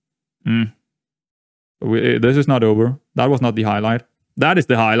 This is not over. That was not the highlight. That is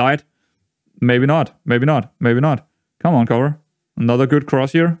the highlight. Maybe not. Maybe not. Maybe not. Come on, cover. Another good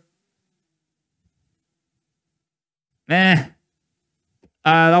cross here. That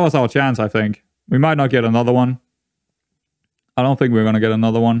was our chance, I think. We might not get another one. I don't think we're going to get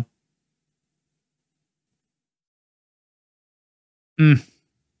another one.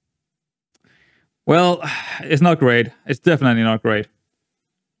 Well, it's not great. It's definitely not great.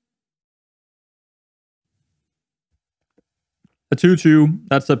 A 2-2,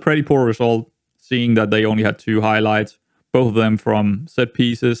 that's a pretty poor result, seeing that they only had 2 highlights, both of them from set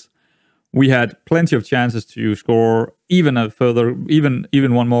pieces. We had plenty of chances to score even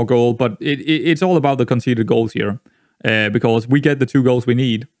one more goal, but it's all about the conceded goals here. Because we get the 2 goals we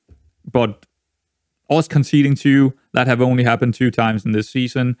need, but us conceding 2, that have only happened 2 times in this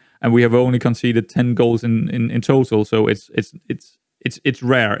season, and we have only conceded 10 goals in total. So it's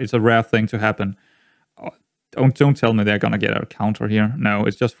rare. It's a rare thing to happen. Don't tell me they're gonna get a counter here. No,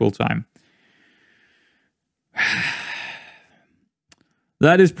 it's just full time.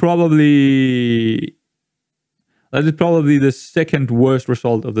 That is probably the second worst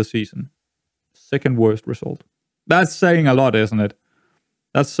result of the season. Second worst result. That's saying a lot, isn't it?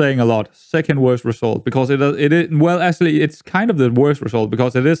 That's saying a lot. Second worst result, because it is, well, actually, it's kind of the worst result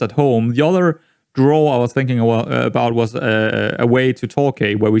because it is at home. The other draw I was thinking about was away to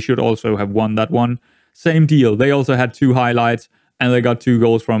Torquay, where we should also have won that one. Same deal. They also had 2 highlights, and they got 2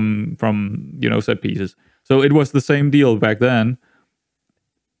 goals from set pieces. So it was the same deal back then.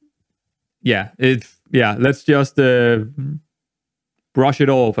 Yeah, let's just brush it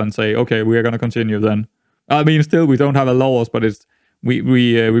off and say, okay, we are going to continue then. I mean, still, we don't have a loss, but it's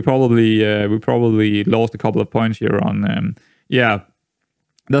we probably lost a couple of points here on. Yeah,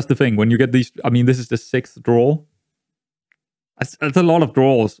 that's the thing. When you get these, I mean, this is the 6th draw. That's a lot of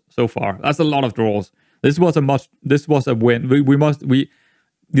draws so far. That's a lot of draws. This was a win. The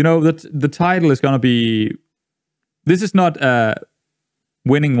title is gonna be. This is not a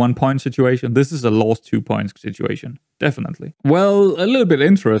winning 1 point situation. This is a lost 2 points situation. Definitely. Well, a little bit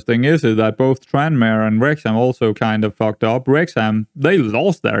interesting is it that both Tranmere and Wrexham also kind of fucked up. Wrexham, they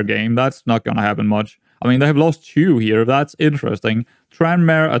lost their game. That's not going to happen much. I mean, they have lost 2 here. That's interesting.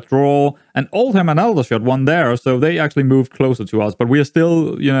 Tranmere, a draw, and Oldham and Aldershot won there, so they actually moved closer to us. But we're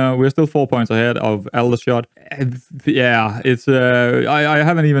still, we're still 4 points ahead of Aldershot. Yeah, it's, I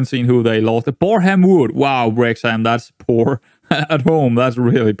haven't even seen who they lost. Boreham Wood. Wow, Wrexham, that's poor. At home, that's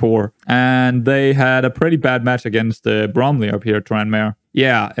really poor. And they had a pretty bad match against Bromley up here, Tranmere.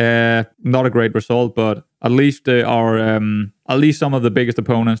 Yeah, not a great result, but at least at least some of the biggest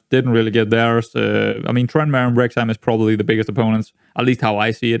opponents didn't really get theirs. I mean, Tranmere and Wrexham is probably the biggest opponents, at least how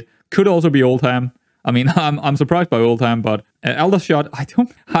I see it. Could also be Oldham. I mean, I'm surprised by Oldham, but Aldershot, I don't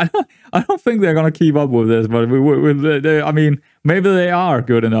think they're gonna keep up with this. But I mean, maybe they are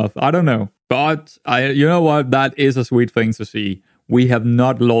good enough. I don't know. But you know what? That is a sweet thing to see. We have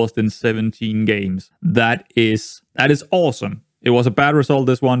not lost in 17 games. That is awesome. It was a bad result,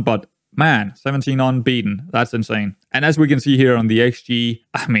 this one, but Man, 17 unbeaten. That's insane. And as we can see here on the XG,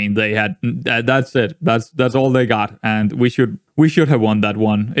 I mean, they had that's it. That's all they got, and we should have won that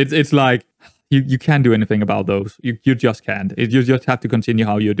one. It's like you can't do anything about those. You just can't. You just have to continue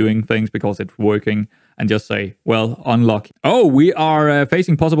how you're doing things because it's working, and just say, well, unlucky. Oh, we are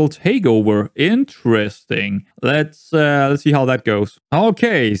facing possible takeover. Interesting. Let's see how that goes.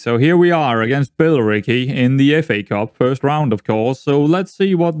 Okay, so here we are against Billericay in the FA Cup, first round, of course. So let's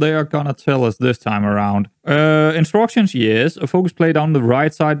see what they are gonna tell us this time around. Instructions, yes. A focus play down the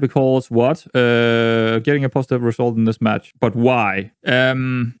right side because what? Getting a positive result in this match. But why?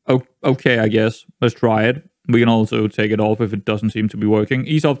 Okay, I guess. Let's try it. We can also take it off if it doesn't seem to be working.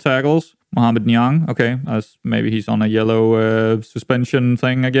 Ease off tackles. Mohamed Nyang. Okay, maybe he's on a yellow suspension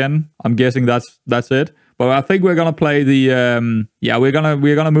thing again. I'm guessing that's it. But I think we're gonna play the we're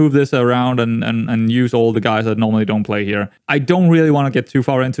gonna move this around and use all the guys that normally don't play here. I don't really want to get too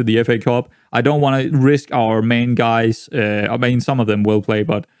far into the FA Cup. I don't want to risk our main guys. I mean, some of them will play,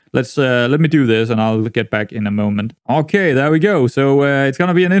 but let me do this and I'll get back in a moment. Okay, there we go. So it's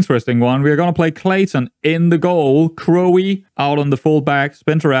gonna be an interesting one. We're gonna play Clayton in the goal, Crowe out on the fullback.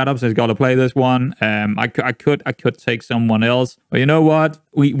 Spencer Adams has got to play this one. I could take someone else, but you know what?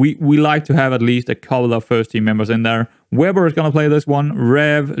 We like to have at least a couple of first team members in there. Weber is gonna play this one.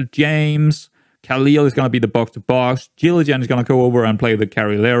 Rev, James, Khalil is gonna be the box to box. Gilligan is gonna go over and play the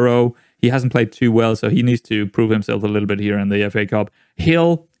Carrilero. He hasn't played too well, so he needs to prove himself a little bit here in the FA Cup.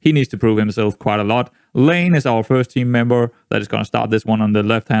 Hill, he needs to prove himself quite a lot. Lane is our first team member that is going to start this one on the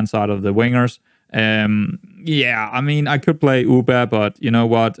left-hand side of the wingers. Yeah, I mean, I could play Uber, but you know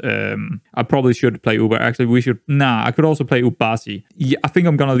what? I probably should play Uber. Actually, I could also play Ubasi. Yeah, I think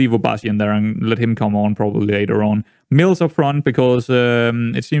I'm going to leave Ubasi in there and let him come on probably later on. Mills up front because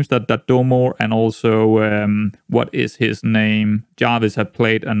it seems that Domor and also, what is his name? Jarvis have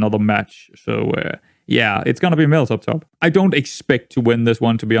played another match. So, yeah, it's going to be Mills up top. I don't expect to win this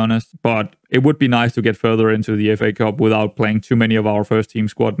one, to be honest, but it would be nice to get further into the FA Cup without playing too many of our first team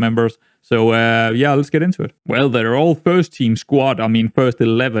squad members. So, yeah, let's get into it. Well, they're all first team squad. I mean, first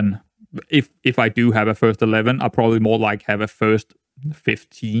 11. If I do have a first 11, I probably more like have a first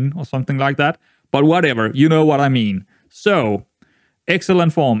 15 or something like that. But whatever, you know what I mean. So,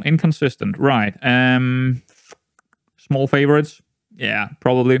 excellent form, inconsistent, right. Small favorites? Yeah,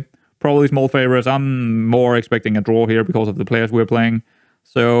 probably small favorites. I'm more expecting a draw here because of the players we're playing.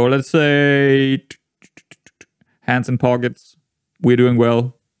 So, let's say hands in pockets. We're doing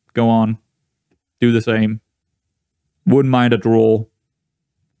well. Go on. Do the same. Wouldn't mind a draw.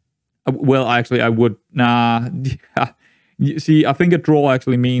 Well, actually, I would. Nah. See, I think a draw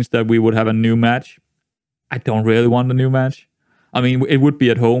actually means that we would have a new match. I don't really want a new match. I mean, it would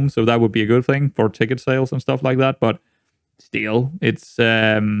be at home, so that would be a good thing for ticket sales and stuff like that. But still, it's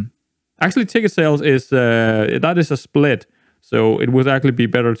actually ticket sales is that is a split. So it would actually be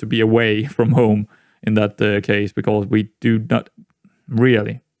better to be away from home in that case because we do not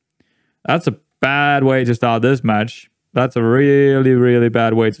really. That's a bad way to start this match. That's a really, really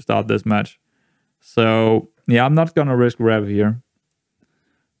bad way to start this match. So yeah, I'm not gonna risk Rev here.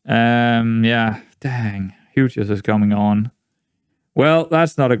 Yeah, dang, Hughes is coming on. Well,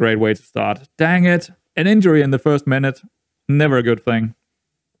 that's not a great way to start. Dang it, an injury in the first minute. Never a good thing.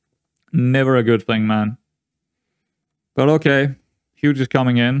 Never a good thing, man. But okay, Hughes is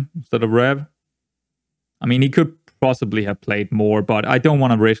coming in instead of Rev. I mean, he could possibly have played more, but I don't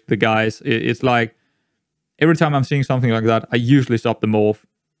want to risk the guys. It's like every time I'm seeing something like that, I usually stop them off.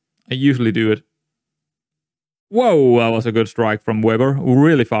 I usually do it. Whoa, that was a good strike from Weber.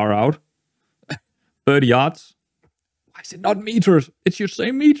 Really far out. 30 yards. Why is it not meters? It should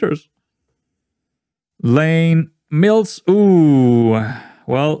say meters. Lane. Mills. Ooh.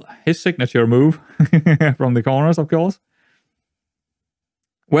 Well, his signature move from the corners, of course.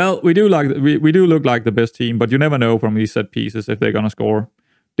 Well, we do look like the best team, but you never know from these set pieces if they're gonna score.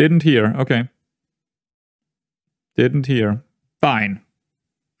 Didn't hear. Okay. Didn't hear. Fine.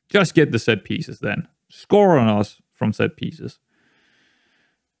 Just get the set pieces then. Score on us from set pieces.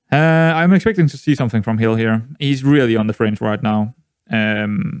 I'm expecting to see something from Hill here. He's really on the fringe right now. I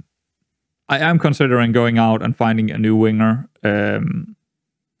am considering going out and finding a new winger.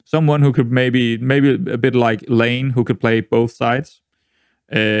 Someone who could maybe a bit like Lane, who could play both sides.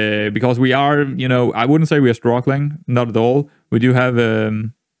 Because we are, I wouldn't say we are struggling, not at all. We do have,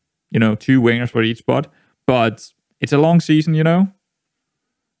 two wingers for each spot, but it's a long season,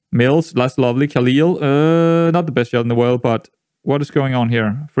 Mills, that's lovely. Khalil, not the best shot in the world, but what is going on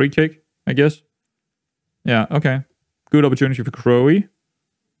here? Free kick, I guess. Yeah, okay. Good opportunity for Crowe.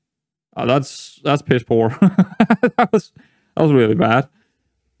 That's piss poor. that was really bad.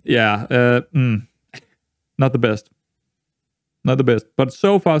 Yeah, not the best. Not the best. But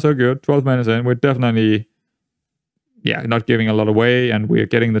so far, so good. 12 minutes in. We're definitely, yeah, not giving a lot away, and we're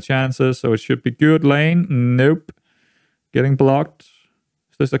getting the chances, so it should be good. Lane, nope. Getting blocked.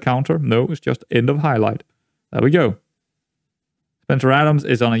 Is this a counter? No, it's just end of highlight. There we go. Spencer Adams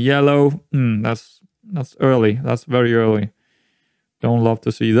is on a yellow. That's early. That's very early. Don't love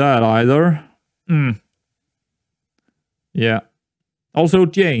to see that either. Yeah. Also,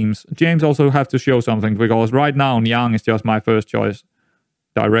 James. James also have to show something, because right now, Nyang is just my first choice.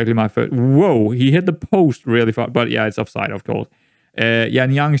 Directly my first. Whoa, he hit the post really far. But yeah, it's offside, of course. Yeah,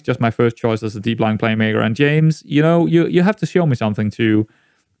 Nyang is just my first choice as a deep line playmaker. And James, you know, you have to show me something to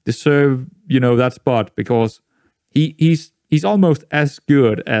deserve, you know, that spot, because he's almost as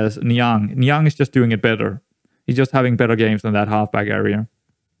good as Nyang. Nyang is just doing it better. He's just having better games than that halfback area.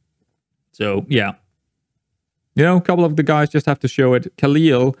 So, yeah. You know, a couple of the guys just have to show it.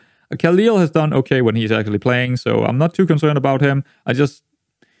 Khalil has done okay when he's actually playing, so I'm not too concerned about him. I just,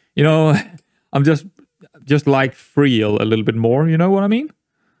 you know, I'm just like Friel a little bit more, you know what I mean?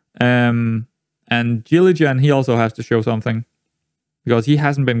 And Gilligan, he also has to show something, because he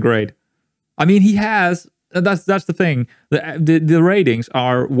hasn't been great. I mean, he has. That's the thing. The ratings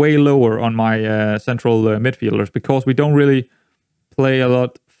are way lower on my central midfielders, because we don't really play a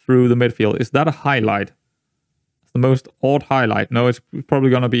lot through the midfield. Is that a highlight? The most odd highlight. No, it's probably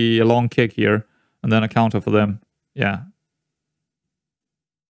going to be a long kick here and then a counter for them. Yeah.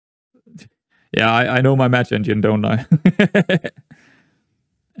 Yeah, I know my match engine, don't I?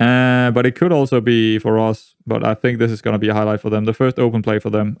 But it could also be for us. But I think this is going to be a highlight for them. The first open play for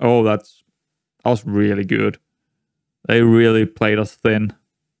them. Oh, that was really good. They really played us thin.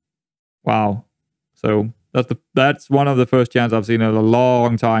 Wow. So that's one of the first chances I've seen in a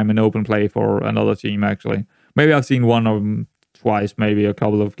long time in open play for another team, actually. Maybe I've seen one of them twice, maybe a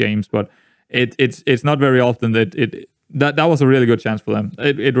couple of games, but it's not very often that was a really good chance for them.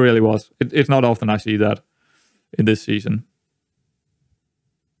 It really was. It's not often I see that in this season.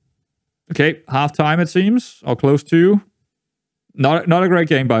 Okay, halftime it seems, or close to. Not a great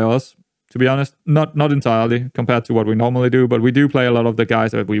game by us, to be honest. Not entirely compared to what we normally do, but we do play a lot of the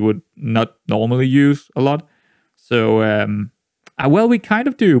guys that we would not normally use a lot. So, well, we kind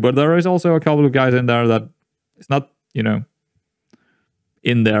of do, but there is also a couple of guys in there that it's not, you know,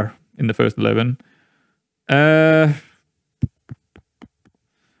 in there in the first 11.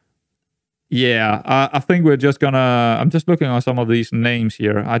 Yeah, I think we're just gonna... I'm just looking at some of these names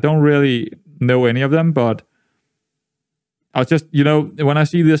here. I don't really know any of them, but I was just, you know, when I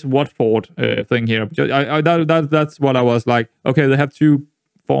see this Watford thing here, that's what I was like, okay, they have two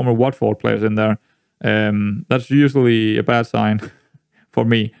former Watford players in there. That's usually a bad sign for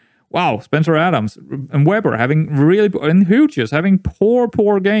me. Wow, Spencer Adams and Weber having really... And Hughes having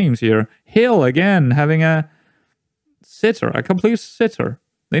poor games here. Hill, again, having a sitter, a complete sitter.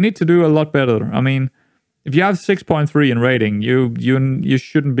 They need to do a lot better. I mean, if you have 6.3 in rating, you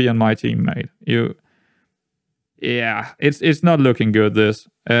shouldn't be on my team, mate. Yeah, it's not looking good, this.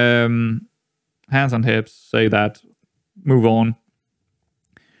 Hands on hips, say that. Move on.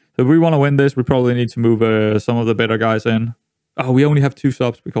 So if we want to win this, we probably need to move some of the better guys in. Oh, we only have 2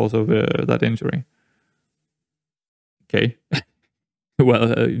 subs because of that injury. Okay.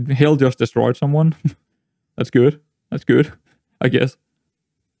 Well, Hill just destroyed someone. That's good. That's good, I guess.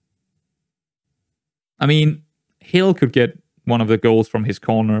 I mean, Hill could get one of the goals from his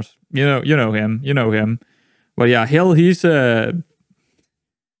corners. You know him. But yeah, Hill, he's just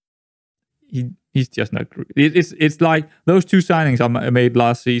not... It's like those 2 signings I made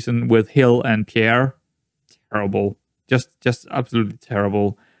last season with Hill and Pierre. Terrible. Just absolutely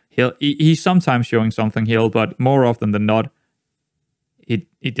terrible. He's sometimes showing something, Hill, but more often than not, he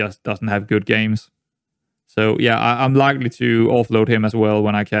just doesn't have good games. So yeah, I'm likely to offload him as well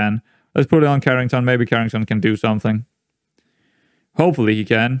when I can. Let's put it on Carrington. Maybe Carrington can do something. Hopefully he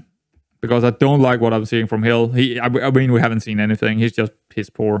can, because I don't like what I'm seeing from Hill. I mean, we haven't seen anything. He's just piss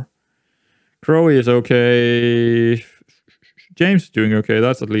poor. Crowley is okay. James is doing okay.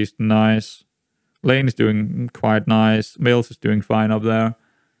 That's at least nice. Lane is doing quite nice. Mills is doing fine up there.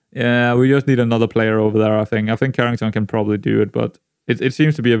 Yeah, we just need another player over there, I think. I think Carrington can probably do it, but it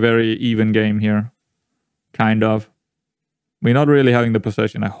seems to be a very even game here. Kind of. We're not really having the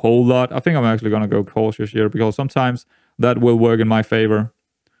possession a whole lot. I think I'm actually going to go cautious here, because sometimes that will work in my favor.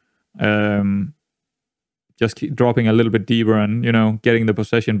 Just keep dropping a little bit deeper and, you know, getting the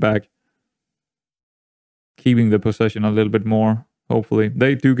possession back. Keeping the possession a little bit more, hopefully.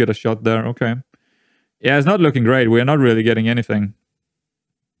 They do get a shot there, okay. Yeah, it's not looking great. We're not really getting anything.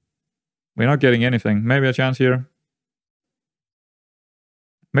 We're not getting anything. Maybe a chance here.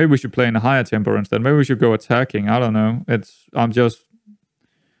 Maybe we should play in a higher tempo instead. Maybe we should go attacking. I don't know. I'm just...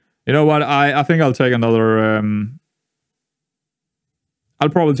 You know what? I think I'll take another... I'll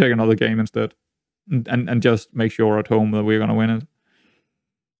probably take another game instead. And just make sure at home that we're going to win it.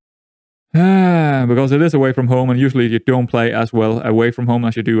 Because it is away from home, and usually you don't play as well away from home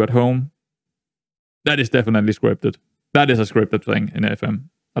as you do at home. That is definitely scripted. That is a scripted thing in FM.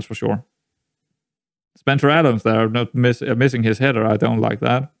 That's for sure. Spencer Adams there, not missing his header. I don't like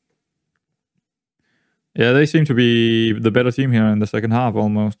that. Yeah, they seem to be the better team here in the second half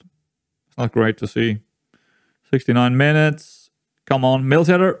almost. It's not great to see. 69 minutes. Come on, Mills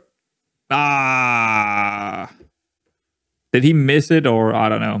header. Ah! Did he miss it, or I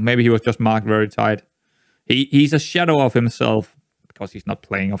don't know. Maybe he was just marked very tight. He's a shadow of himself because he's not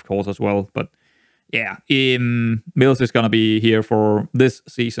playing, of course, as well. But yeah, Mills is gonna be here for this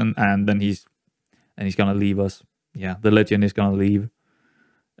season, and then he's gonna leave us. Yeah, the legend is gonna leave.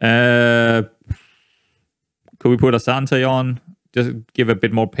 Could we put Asante on? Just give a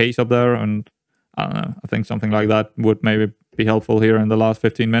bit more pace up there, and I don't know. I think something like that would maybe be helpful here in the last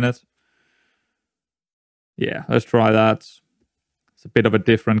 15 minutes. Yeah, let's try that. It's a bit of a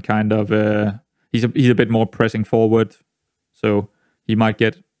different kind of... he's a bit more pressing forward, so he might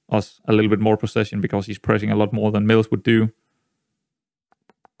get us a little bit more possession because he's pressing a lot more than Mills would do.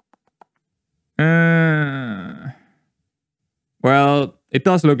 Well, it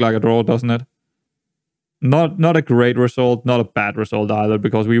does look like a draw, doesn't it? Not a great result, not a bad result either,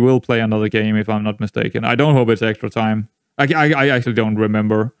 because we will play another game if I'm not mistaken. I don't hope it's extra time. I actually don't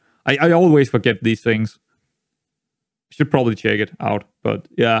remember. I always forget these things. Should probably check it out, but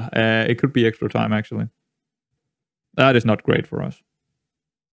yeah, it could be extra time actually. That is not great for us.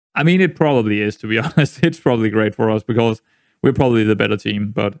 I mean, it probably is, to be honest. It's probably great for us because we're probably the better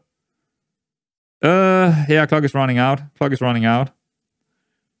team, but... yeah, clock is running out. Clock is running out.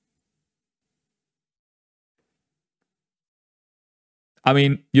 I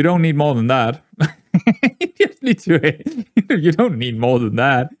mean, you don't need more than that. You just need to... You don't need more than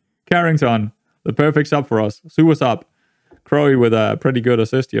that. Carrington, the perfect sub for us. Super sub. Crowy with a pretty good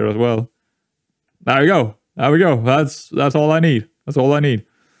assist here as well. There we go. There we go. That's all I need. That's all I need.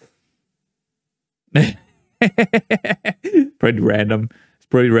 Pretty random. It's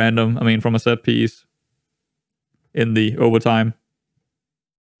pretty random. I mean, from a set piece in the overtime.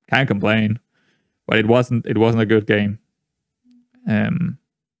 Can't complain. But it wasn't a good game.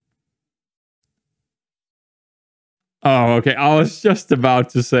 Oh, okay. I was just about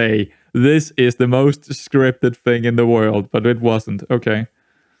to say this is the most scripted thing in the world, but it wasn't. Okay.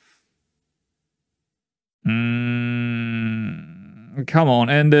 Come on,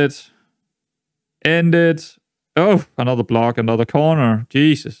 end it. End it. Oh, another block, another corner.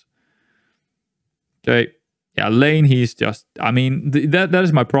 Jesus. Okay. Yeah, Lane, he's just... I mean, that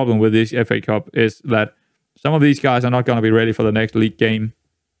is my problem with this FA Cup, is that some of these guys are not going to be ready for the next league game.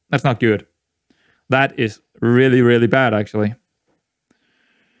 That's not good. That is really, really bad, actually.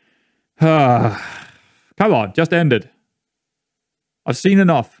 Come on, just end it. I've seen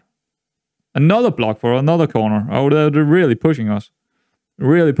enough. Another block for another corner. Oh, they're really pushing us.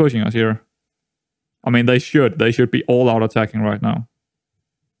 Really pushing us here. I mean, they should. They should be all out attacking right now.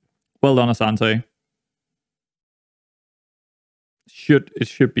 Well done, Asante. It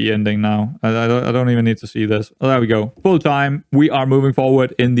should be ending now. I don't even need to see this. Oh, there we go. Full time. We are moving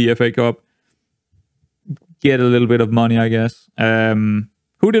forward in the FA Cup. Get a little bit of money, I guess.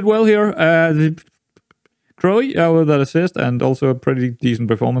 Who did well here? Crowy with that assist, and also a pretty decent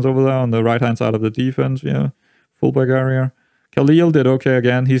performance over there on the right-hand side of the defense. Yeah, fullback area. Khalil did okay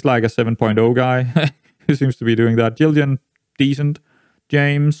again. He's like a 7.0 guy who seems to be doing that. Gillian, decent.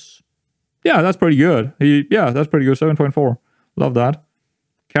 James, yeah, that's pretty good. That's pretty good. 7.4. Love that.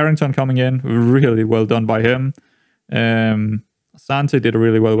 Carrington coming in, really well done by him. Sante did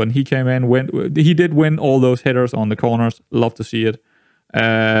really well when he came in. He did win all those headers on the corners. Love to see it.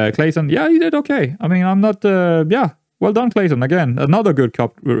 Clayton, yeah, he did okay. I mean, I'm not... yeah, well done, Clayton. Again, another good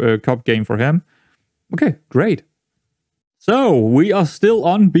cup game for him. Okay, great. So, we are still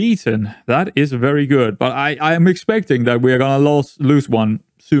unbeaten. That is very good. But I am expecting that we are going to lose one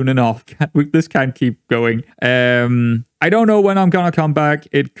soon enough. This can't keep going. I don't know when I'm gonna come back.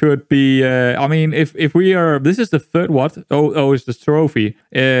 It could be, I mean, if we are, this is the third, what? Oh, it's the trophy.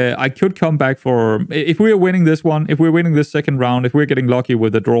 I could come back for, if we are winning this one, if we're winning this second round, if we're getting lucky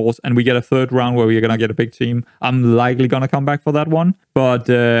with the draws and we get a third round where we're gonna get a big team, I'm likely gonna come back for that one. But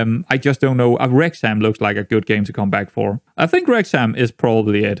I just don't know. Wrexham looks like a good game to come back for. I think Wrexham is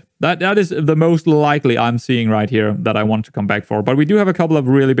probably it. That is the most likely I'm seeing right here that I want to come back for. But we do have a couple of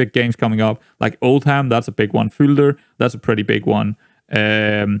really big games coming up, like Oldham, that's a big one. Fulder, that's a pretty big one.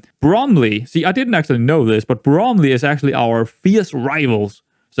 Bromley, see, I didn't actually know this, but Bromley is actually our fierce rivals.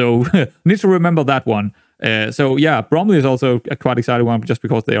 So need to remember that one. So yeah, Bromley is also a quite exciting one just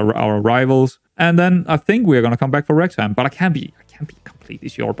because they are our rivals. And then I think we're gonna come back for Wrexham, but I can't be completely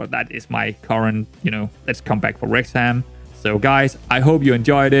sure. But that is my current, let's come back for Wrexham. So guys, I hope you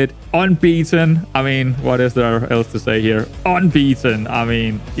enjoyed it. Unbeaten. I mean, what is there else to say here? Unbeaten. I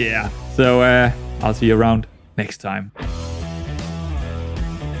mean, yeah. So I'll see you around next time.